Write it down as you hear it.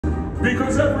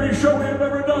because every show we've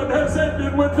ever done has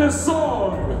ended with this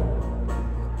song.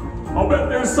 I'll bet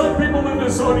there's some people in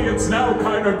this audience now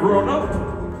kind of grown up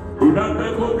who not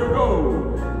that long ago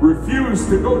refused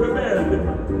to go to bed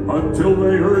until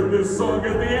they heard this song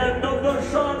at the end of the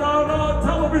Sha-Na-Na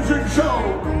television show.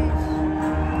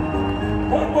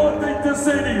 One more thing to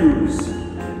say to yous.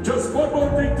 Just one more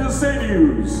thing to say to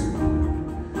yous.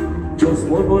 Just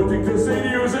one more thing to say to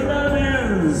yous, and that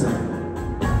is...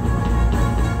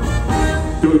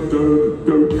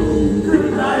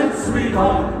 Good night,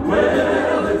 sweetheart.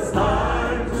 Well, it's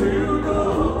time to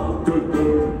go.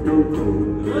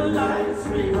 Good night,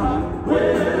 sweetheart.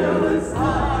 Well, it's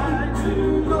time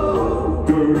to go.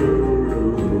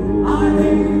 I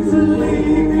hate to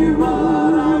leave you,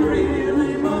 but I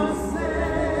really must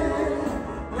say,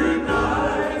 good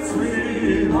night,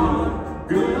 sweetheart.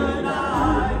 Good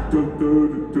night. Good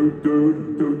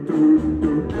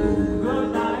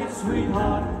night,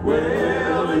 sweetheart.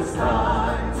 Well, it's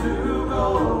time to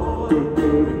go.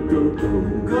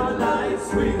 Good night,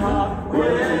 sweetheart.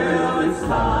 Well, it's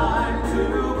time to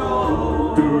go.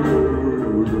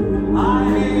 I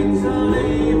hate to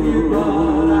leave you,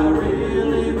 but I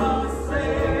really must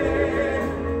say,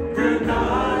 good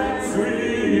night,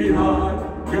 sweetheart.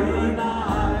 Good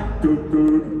night.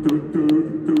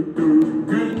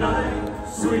 Good night,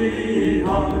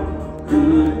 sweetheart.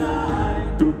 Good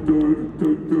night.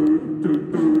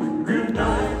 Good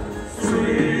night, sweetheart. Good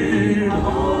night.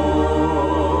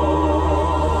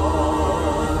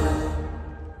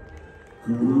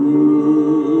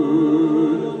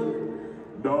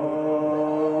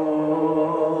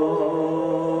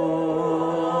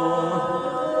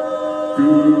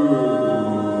 Good